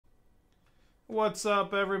What's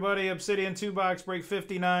up, everybody? Obsidian 2-box break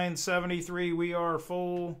 5973. We are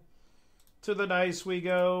full. To the dice we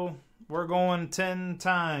go. We're going 10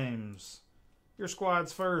 times. Your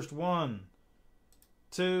squad's first. 1,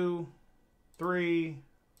 2, 3,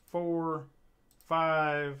 4,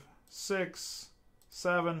 5, 6,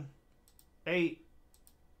 7, 8,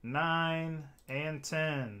 9, and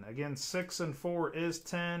 10. Again, 6 and 4 is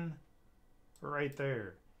 10. Right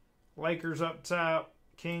there. Lakers up top.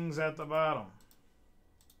 Kings at the bottom.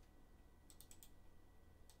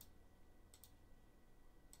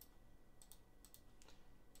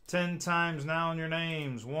 Ten times now in your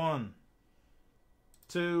names. 1,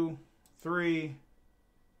 2, 3,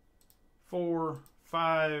 4,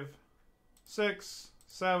 5, 6,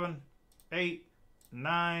 7, 8,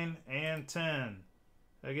 9, and 10.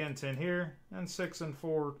 Again, 10 here, and 6 and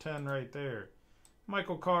 4, 10 right there.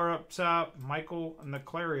 Michael Carr up top, Michael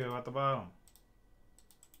Niclario at the bottom.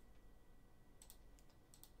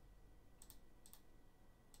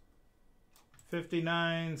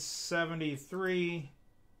 $59.73.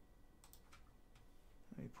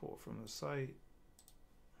 Let me pull it from the site.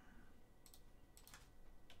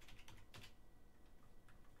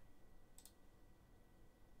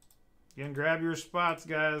 Again, grab your spots,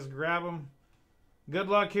 guys. Grab them. Good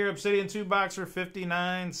luck here. Obsidian 2-boxer,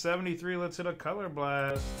 $59.73. Let's hit a color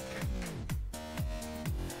blast.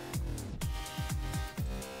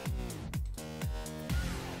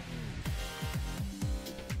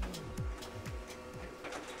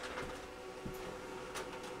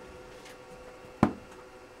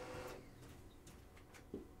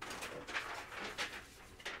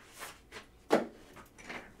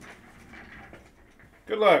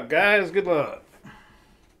 Good luck, guys. Good luck.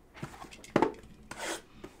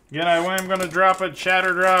 Again, I'm going to drop a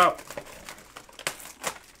chatter drop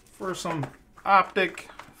for some optic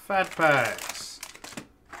fat packs.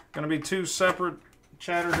 Going to be 2 separate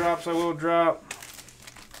chatter drops I will drop.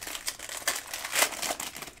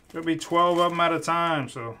 There'll be 12 of them at a time,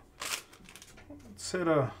 so let's hit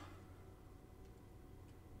a...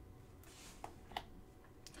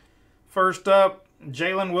 First up,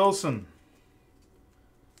 Jalen Wilson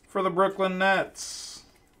for the Brooklyn Nets.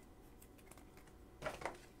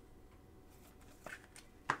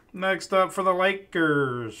 Next up for the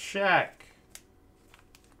Lakers, Shaq.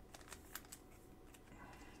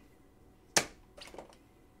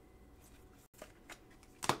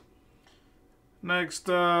 Next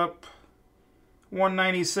up,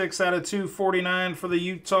 196 out of 249 for the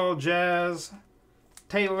Utah Jazz,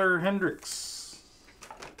 Taylor Hendricks.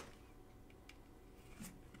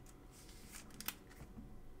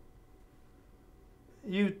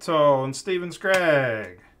 Utah and Steven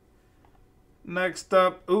Scragg. Next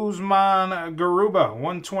up, Usman Garuba,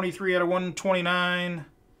 123 out of 129.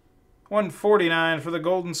 149 for the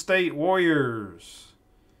Golden State Warriors.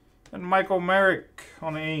 And Michael Merrick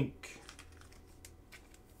on the ink.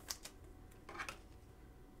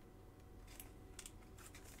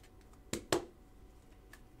 A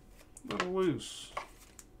little loose.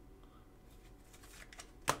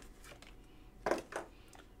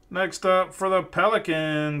 Next up for the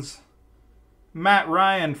Pelicans, Matt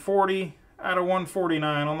Ryan, 40 out of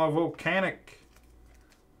 149 on the Volcanic.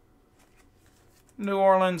 New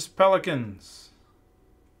Orleans Pelicans.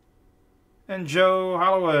 And Joe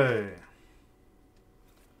Holloway.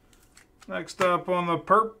 Next up on the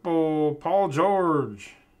purple, Paul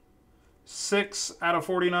George, 6 out of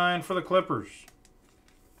 49 for the Clippers.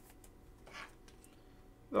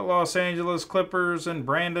 The Los Angeles Clippers and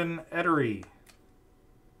Brandon Edery.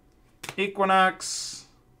 Equinox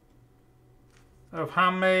of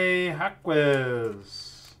Jaime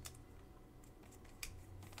Jaquez.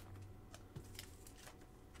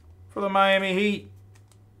 For the Miami Heat.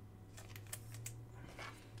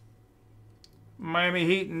 Miami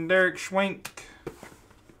Heat and Derek Schwenk.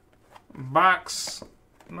 Box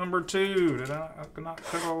number 2. Did I not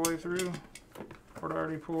cut all the way through? Or did I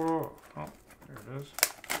already pull it off? Oh, there it is.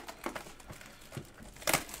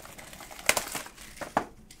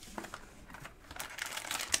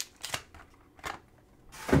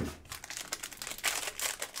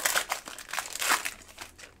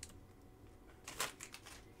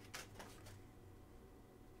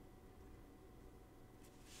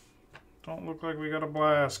 Don't look like we got a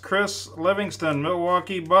blast. Chris Livingston,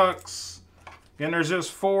 Milwaukee Bucks. Again, there's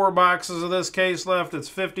just 4 boxes of this case left. It's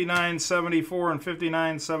 $59.74 and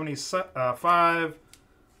 $59.75.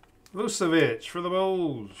 Vucevic for the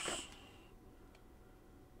Bulls.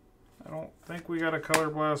 I don't think we got a color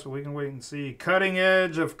blast, but we can wait and see. Cutting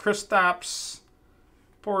Edge of Kristaps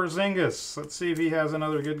Porzingis. Let's see if he has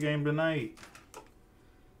another good game tonight.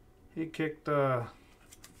 He kicked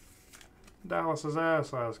Dallas's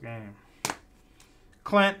ass last game.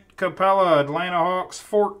 Clint Capella, Atlanta Hawks,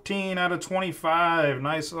 14 out of 25.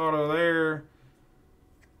 Nice auto there.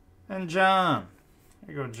 And John.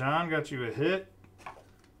 There you go, John. Got you a hit.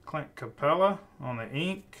 Clint Capella on the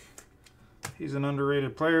ink. He's an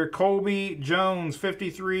underrated player. Colby Jones,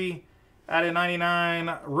 53 out of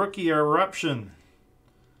 99. Rookie eruption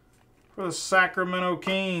for the Sacramento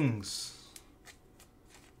Kings.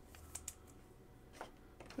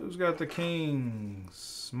 Who's got the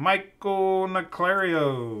Kings? Michael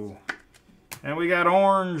Naclario. And we got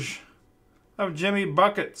orange of Jimmy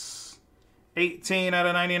Buckets. 18 out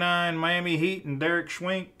of 99. Miami Heat and Derek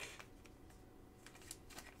Schwink.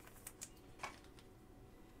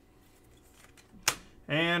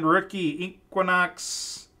 And rookie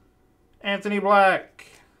Equinox, Anthony Black.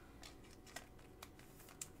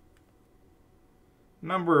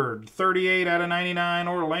 Numbered 38 out of 99,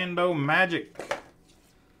 Orlando Magic.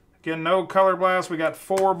 Again, no color blast. We got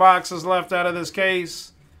 4 boxes left out of this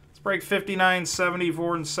case. Let's break 59,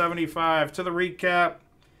 74, and 75. To the recap,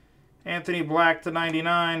 Anthony Black to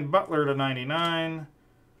 99, Butler to 99,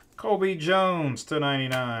 Colby Jones to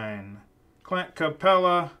 99, Clint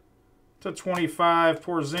Capella to 25,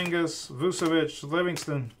 Porzingis, Vucevic,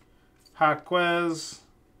 Livingston, Jaquez.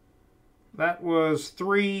 That was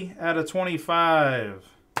 3 out of 25.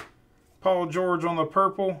 Paul George on the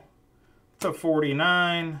purple to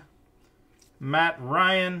 49. Matt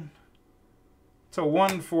Ryan to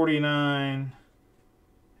 149.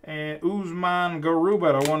 And Usman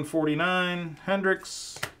Garuba to 149.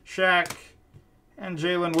 Hendricks, Shaq, and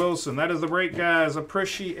Jalen Wilson. That is the break, guys.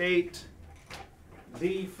 Appreciate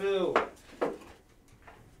the fill.